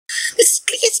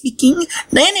speaking.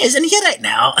 Diana isn't here right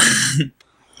now.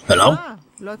 Hello?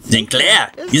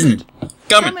 Sinclair, isn't it?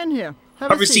 Come in here.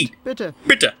 Have a seat. Bitte.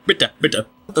 Bitte.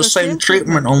 The same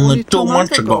treatment only 2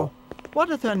 months ago. What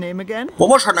is her name again? What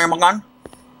was her name again?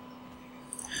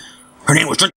 Her name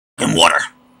was drinking water.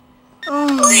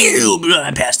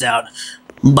 I passed out.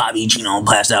 Bobby Gino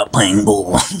passed out playing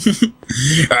pool.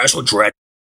 That's what dread.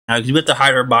 You have to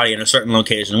hide her body in a certain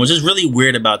location, which is really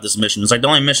weird about this mission. It's like the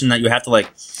only mission that you have to like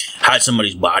hide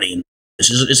somebody's body in.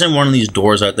 It's in one of these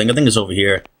doors, I think. I think it's over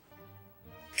here.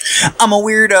 I'm a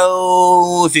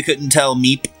weirdo, if you couldn't tell,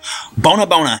 Meep.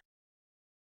 Bona.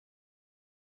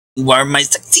 Where are my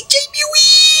sexy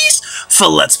JBUEs? For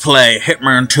Let's Play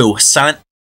Hitman 2 Silent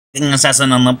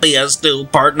Assassin on the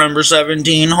PS2, part number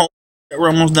 17. We're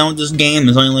almost done with this game.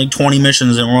 There's only like 20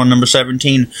 missions and we're on number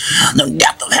 17. The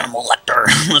death of Hannibal Lecter.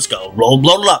 Let's go. Load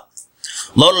it up.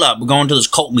 Load it up. We're going to this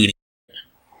cult meeting.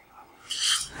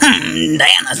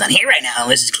 Diana's not here right now.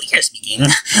 This is Clera speaking.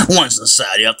 Once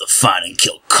inside, you have to find and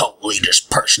kill cult leader's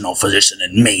personal physician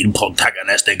and maid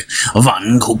protagonistic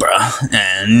Van Koopa.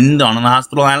 And on the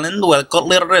hospital island where the cult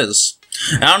leader is.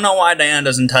 I don't know why Diana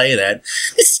doesn't tell you that.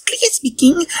 This is Clera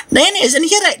speaking. Diana isn't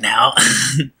here right now.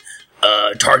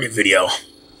 Target video.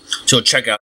 So check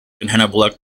out Hannibal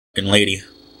Lecter lady.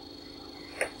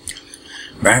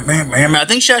 I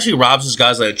think she actually robs this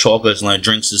guy's like chocolates and like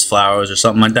drinks his flowers or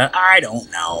something like that. I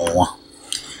don't know.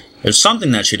 There's something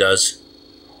that she does.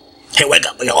 Hey, wake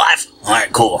up, are you alive?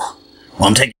 Alright, cool. Well,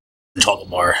 I'm taking a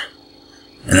chocolate bar.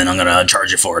 And then I'm gonna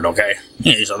charge you for it, okay?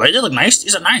 Yeah, these look nice.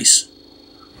 These are nice.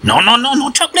 No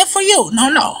chocolate for you.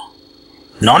 No.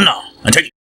 I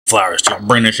take flowers to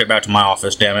bring this shit back to my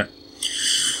office, damn it.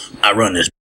 I run this.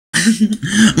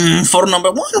 Photo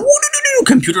number 1.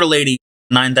 Computer lady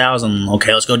 9000.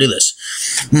 Okay, let's go do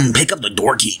this. Pick up the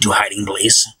door key to hiding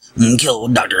place. Kill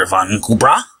Dr. Van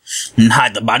Koopa.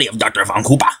 Hide the body of Dr. Van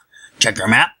Koopa. Check your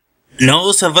map.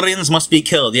 No civilians must be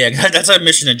killed. Yeah, that's our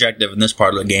mission objective in this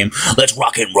part of the game. Let's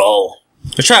rock and roll.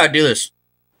 Let's try to do this.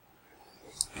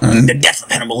 The death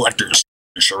of Hannibal Lecter's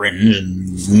syringe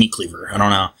and meat cleaver. I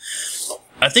don't know.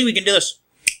 I think we can do this.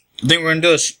 I think we're gonna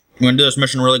do this. We're gonna do this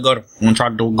mission really good. We're gonna try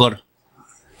to do it good.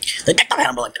 The death of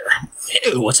Hannibal Lecter.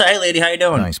 Ew, what's that, hey lady? How you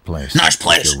doing? Nice place. Nice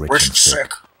place. We're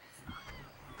sick.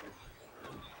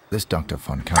 This Dr.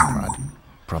 von Kamprad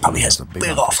probably has a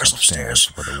big office upstairs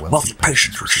for the wealthy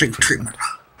patients receive treatment.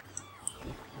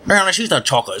 Apparently she's not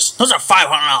chocolates. Those are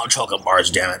 $500 chocolate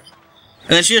bars, damn it. And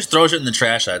then she just throws it in the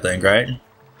trash, I think, right?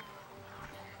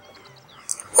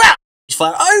 Wow!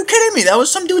 Are you kidding me? That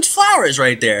was some dude's flowers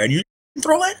right there. And you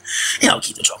throw it? Yeah, I'll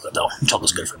keep the chocolate, though.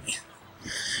 Chocolate's good for me.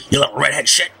 You little redhead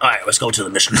shit. Alright, let's go to the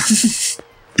mission.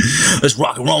 Let's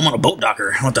rock and roll. I'm on a boat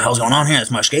docker. What the hell's going on here? It's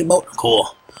my skateboat?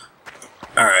 Cool.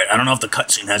 Alright, I don't know if the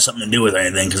cutscene has something to do with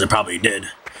anything, because it probably did.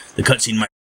 The cutscene might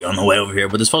be on the way over here,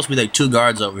 but there's supposed to be like 2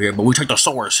 guards over here, but we took the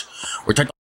sewers. We took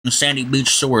the sandy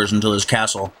beach sewers into this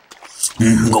castle.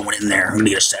 I'm going in there. I'm gonna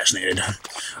get assassinated.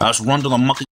 Let's run to the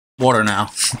mucky water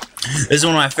now. This is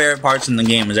one of my favorite parts in the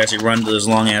game, is actually run to this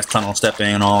long-ass tunnel, stepping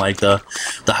in all like the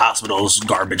hospital's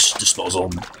garbage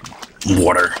disposal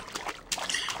water.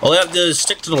 All you have to do is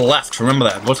stick to the left. Remember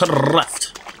that. Go to the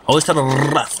left. Always to the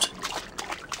left.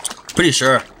 Pretty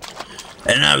sure.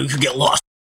 And we could get lost.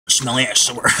 Smelly ass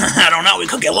sewer. I don't know. We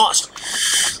could get lost.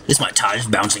 This my tires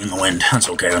bouncing in the wind. That's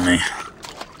okay with me.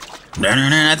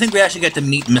 I think we actually get to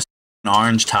meet Mr.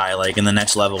 Orange Tie, like, in the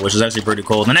next level, which is actually pretty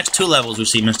cool. In the next 2 levels, we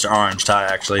see Mr. Orange Tie,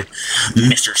 actually.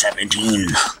 Mr. 17.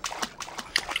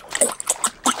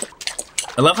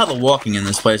 I love how the walking in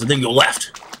this place. I think go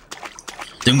left.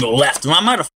 Then go left. Well, I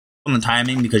might have on the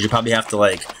timing, because you probably have to,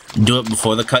 like, do it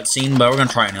before the cutscene, but we're gonna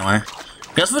try anyway.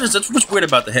 That's what's weird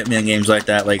about the Hitman games like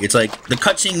that. Like, it's like, the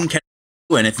cutscene can,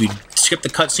 and if you skip the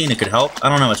cutscene, it could help. I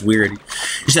don't know, it's weird. You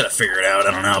just gotta figure it out,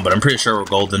 I don't know, but I'm pretty sure we're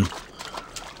golden.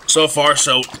 So far,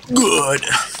 so good.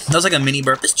 That was like a mini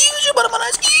burp. Excuse you, but I'm gonna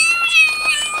excuse you.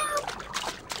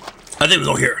 I think we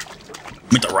go here.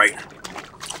 Make the right.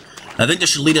 I think this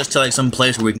should lead us to like some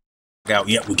place where we can out.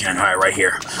 Yep, we can. Alright, right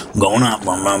here. I'm going up.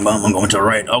 I'm going to the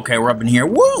right. Okay, we're up in here.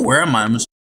 Woo! Where am I? I'm in this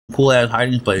cool ass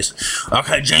hiding place.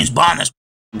 Okay, James Bond, this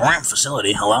ramp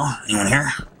facility. Hello? Anyone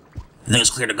here? I think it's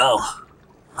clear to go.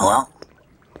 Hello?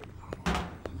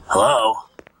 Hello?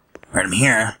 Right, I'm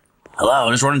here. Hello?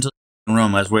 Just run into the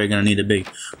room. That's where you're gonna need to be.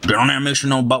 Get on there and make sure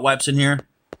no butt wipes in here.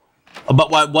 A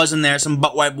butt wipe was in there. Some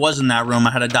butt wipe was in that room.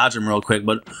 I had to dodge him real quick,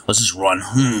 but let's just run.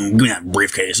 Give me that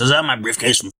briefcase. Is that my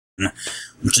briefcase from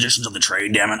Traditions of the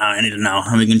Trade? Damn it, I need to know.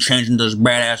 And we can change into this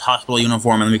badass hospital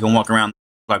uniform, and then we can walk around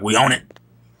like we own it.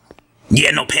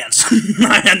 Yeah, no pants.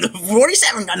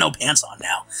 47 got no pants on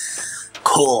now.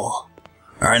 Cool.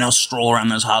 Alright, now stroll around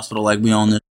this hospital like we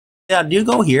own this. Yeah, do you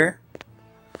go here?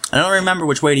 I don't remember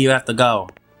which way do you have to go.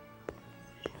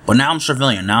 But now I'm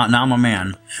civilian. Now I'm a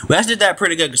man. We actually did that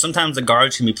pretty good, because sometimes the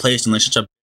guards can be placed in like such a...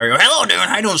 Hello, dude.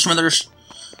 How you doing, Smithers?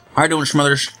 How you doing,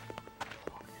 Smithers?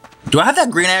 Do I have that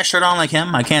green-ass shirt on like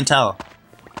him? I can't tell.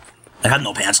 I have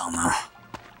no pants on, though.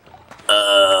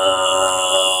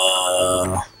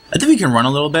 I think we can run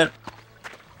a little bit.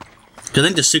 Because I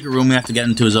think the secret room we have to get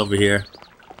into is over here.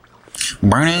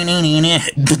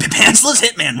 Pantless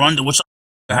Hitman, run to what's up?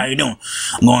 How you doing?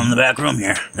 I'm going in the back room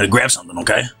here. Gotta grab something,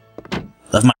 okay?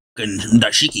 Left my fucking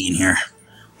Diashiki in here.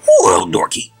 Ooh, little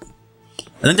dorky.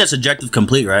 I think that's objective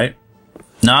complete, right?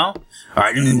 No?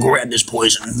 Alright, I'm gonna grab this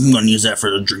poison. I'm gonna use that for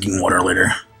the drinking water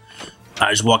later.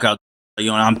 I just walk out. You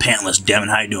know, I'm pantless. Damn it,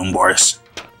 how you doing, Boris?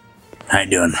 How you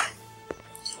doing?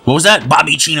 What was that?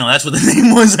 Bobby Chino. That's what the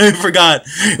name was. I forgot.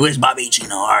 It was Bobby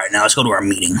Chino. Alright, now let's go to our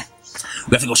meeting.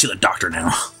 We have to go see the doctor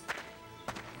now.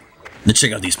 Let's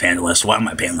check out these pantless. Why am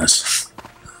I pantless?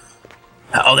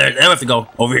 Oh, there. I have to go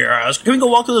over here. Right, can we go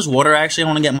walk through this water, actually? I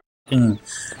want to get my and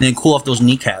then cool off those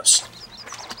kneecaps.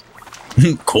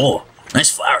 Cool. Nice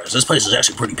flowers. This place is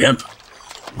actually pretty pimp.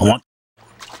 I want...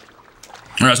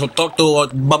 Alright, so talk to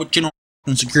Bobby Chino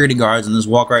and security guards and just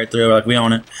walk right through like we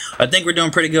own it. I think we're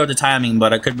doing pretty good with the timing,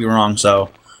 but I could be wrong,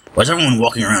 so... Why's everyone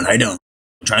walking around? How you doing?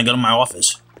 I'm trying to go to my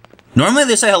office. Normally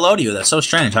they say hello to you. That's so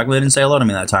strange. How come they didn't say hello to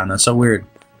me that time? That's so weird.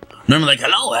 Normally like,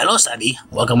 hello, Sabby.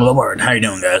 Welcome aboard. How you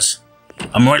doing, guys?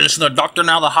 I'm ready to listen to the doctor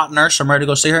now, the hot nurse. I'm ready to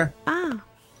go see her. Ah,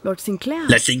 Lord Sinclair.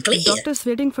 Lord Sinclair. The doctor's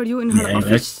waiting for you in her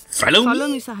office. Follow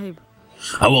me, Sahib.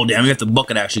 Oh, well, damn, you have to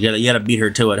book it, actually. You gotta beat her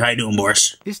to it. How you doing,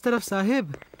 Boris?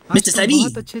 Sahib. Mr. Sabi.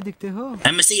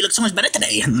 I must say you look so much better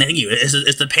today. Thank you. It's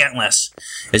the pantless.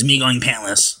 It's me going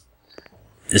pantless.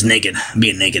 It's naked.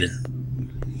 Being naked.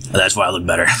 That's why I look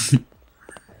better.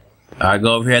 Alright,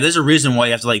 go over here. There's a reason why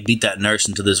you have to, like, beat that nurse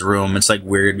into this room. It's, like,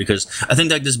 weird, because I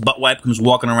think, like, this butt wipe comes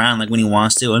walking around, like, when he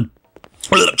wants to, and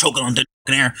we're choking on the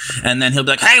air, and then he'll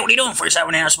be like, hey, what are you doing for yourself?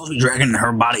 I'm supposed to be dragging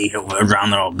her body around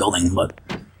the whole building, but...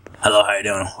 Hello, how you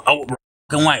doing? Oh,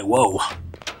 fucking way, whoa.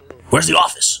 Where's the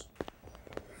office?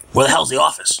 Where the hell's the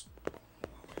office?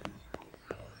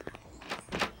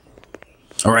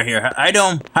 Oh, right here. How you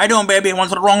doing? How you doing, baby? I went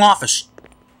to the wrong office.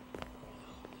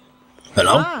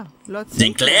 Hello? Ah,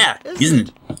 Sinclair, isn't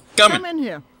it? Come in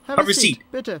here. Have a seat.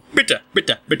 Bitte. Bitte.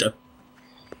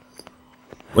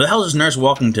 Where the hell is this nurse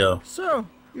walking to? So,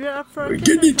 you're up for a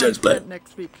kidney transplant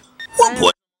next week. What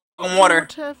boy? Water.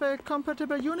 I have a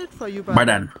compatible unit for you by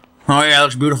then. Oh yeah, it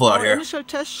looks beautiful out here. Initial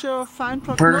tests show fine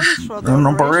prognosis for the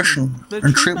operation.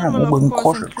 And treatment will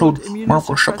include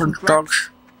medical supplement drugs,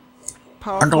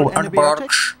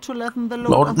 antibiotics, to lessen the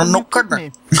load on the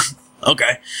kidney.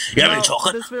 Okay. You have any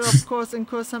chocolate? This will of course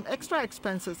incur some extra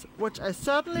expenses, which I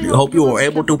certainly hope you were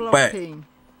able to pay. Paying.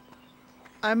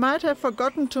 I might have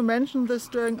forgotten to mention this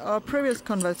during our previous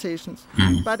conversations,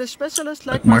 but a specialist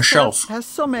like myself has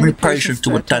so many patients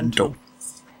to attend to.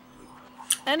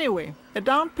 Anyway, a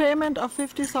down payment of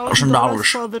 $50,000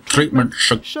 for the treatment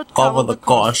should cover the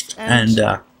cost and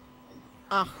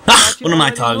what am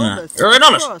I talking about? You're right,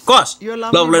 honest. Of course.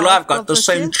 Lovely Life got the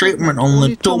same treatment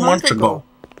only 2 months ago.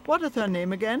 What is her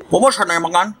name again? What was her name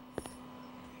again?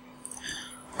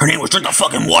 Her name was Drink the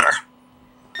Fucking Water.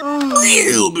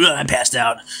 I passed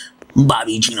out.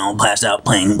 Bobby Chino passed out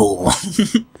playing bull.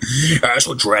 Alright,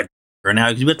 so dread. Now,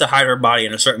 you have to hide her body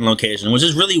in a certain location, which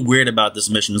is really weird about this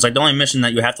mission. It's like the only mission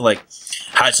that you have to, like,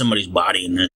 hide somebody's body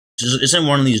in. It's in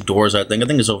one of these doors, I think. I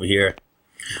think it's over here.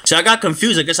 See, I got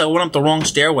confused. I guess I went up the wrong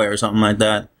stairway or something like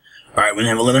that. Alright, we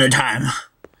have a limited time.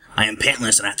 I am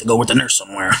pantless and I have to go with the nurse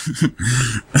somewhere.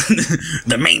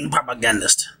 The main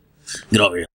propagandist. Get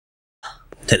over here.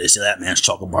 Take this to that man's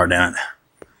chocolate bar down.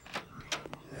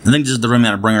 I think this is the room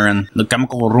that I bring her in. The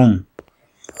chemical room.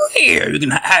 Here, you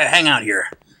can hang out here.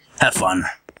 Have fun.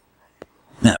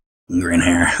 That green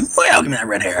hair. Well, give me that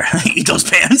red hair. Eat those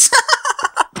pants.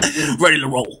 Ready to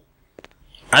roll.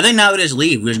 I think now we just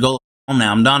leave. We just go home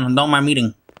now. I'm done. I'm done with my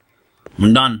meeting.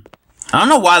 I'm done. I don't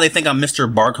know why they think I'm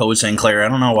Mr. Barcode Sinclair. I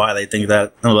don't know why they think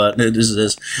that. But this is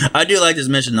this. I do like this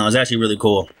mission though. It's actually really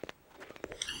cool.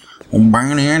 How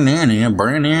was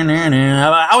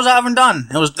I even done?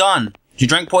 It was done. She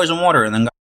drank poison water and then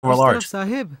got over large. You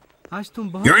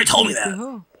already told me that.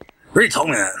 You already told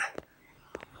me that.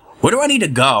 Where do I need to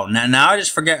go? Now I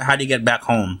just forget how to get back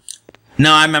home.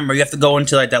 No, I remember. You have to go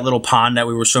into like that little pond that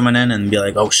we were swimming in and be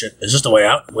like, oh shit, is this the way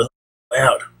out? Where's the way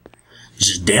out? It's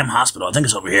this damn hospital. I think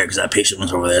it's over here because that patient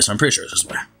was over there, so I'm pretty sure it's this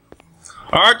way.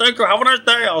 Alright, thank you. Have a nice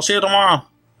day. I'll see you tomorrow.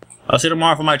 I'll see you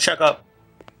tomorrow for my checkup.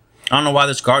 I don't know why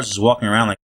this guard is walking around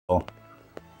like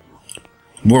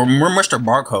We're Mr.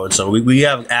 Barcode, so we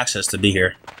have access to be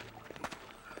here.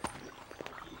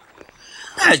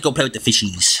 Let's go play with the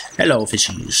fishies. Hello,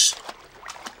 fishies.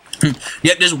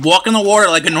 Yep, just walk in the water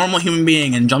like a normal human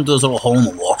being and jump to this little hole in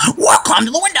the wall. Walk, climb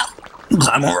to the window.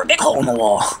 Climb over a big hole in the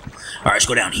wall. Alright, let's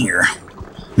go down here.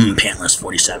 Pantless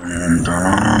 47. Look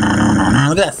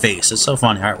at that face. It's so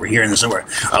funny. Alright, we're here in the sewer.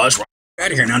 Oh, let's run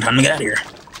out of here now. Time to get out of here.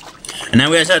 And now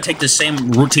we guys gotta take the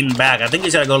same routine back. I think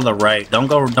he's gotta go to the right. Don't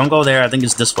go there. I think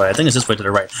it's this way. I think it's this way to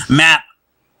the right. Map!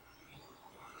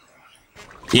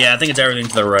 Yeah, I think it's everything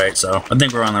to the right, so I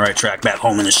think we're on the right track back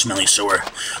home in the smelly sewer.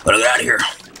 But get out of here.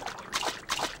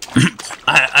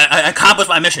 I accomplished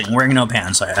my mission wearing no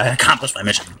pants. I accomplished my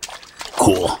mission.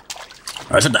 Cool.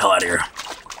 Alright, let's get the hell out of here.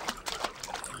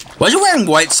 Why are you wearing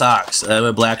white socks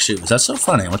with black shoes? That's so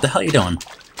funny. What the hell are you doing?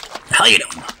 What the hell are you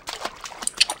doing?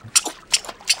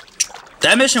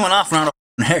 That mission went off around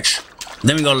a hitch.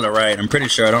 Then we go to the right. I'm pretty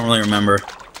sure. I don't really remember.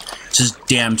 It's just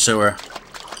damn sewer.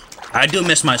 I do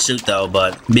miss my suit though,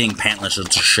 but being pantless is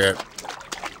just shit.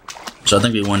 So I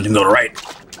think we want to go to right.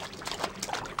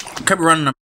 Could be running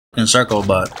in a circle,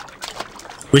 but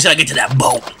we just gotta get to that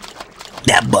boat.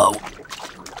 That boat.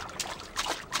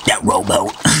 That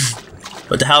rowboat.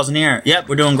 What the hell's in here? Yep,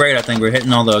 we're doing great. I think we're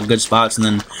hitting all the good spots, and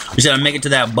then we just gotta make it to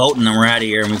that boat, and then we're out of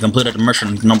here, and we completed the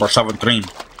mission number 17.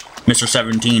 Mr.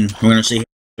 17. We're gonna see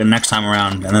the next time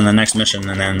around, and then the next mission,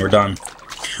 and then we're done.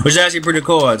 Which is actually pretty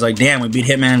cool. It's like, damn, we beat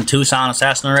Hitman 2 Silent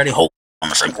Assassin already. Holy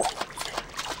on a sequel.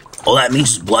 All that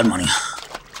means is blood money.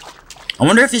 I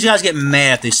wonder if these guys get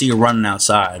mad if they see you running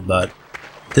outside, but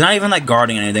they're not even like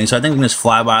guarding anything, so I think we can just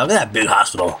fly by. Look at that big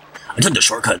hospital. I took the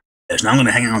shortcut. Now I'm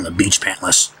gonna hang out on the beach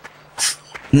pantless.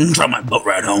 Try my boat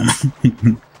ride home.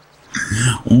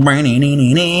 With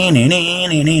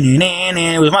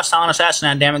my Silent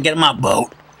Assassin, damn it, get in my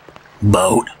boat.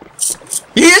 Boat.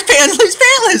 He is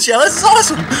pantless, yo, this is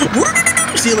awesome.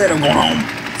 See you later, I'm going home.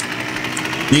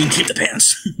 You can keep the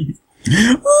pants.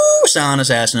 Woo, Silent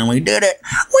Assassin, we did it.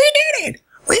 We did it.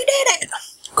 We did it.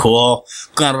 Cool.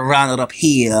 Gotta round it up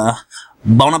here.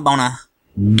 Bona.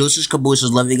 Deuces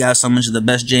cabooses, love you guys so much. You're the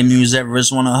best JMUs ever.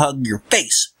 Just wanna hug your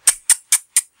face.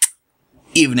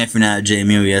 Even if you're not a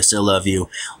JMU, I still love you.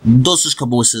 Deuces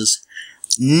cabooses.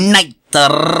 Night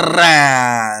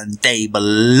round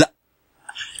table.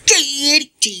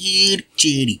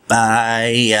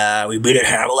 Bye. We beat it,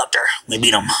 Hannibal Lecter. We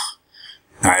beat him.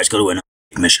 Alright, let's go to another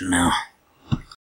mission now.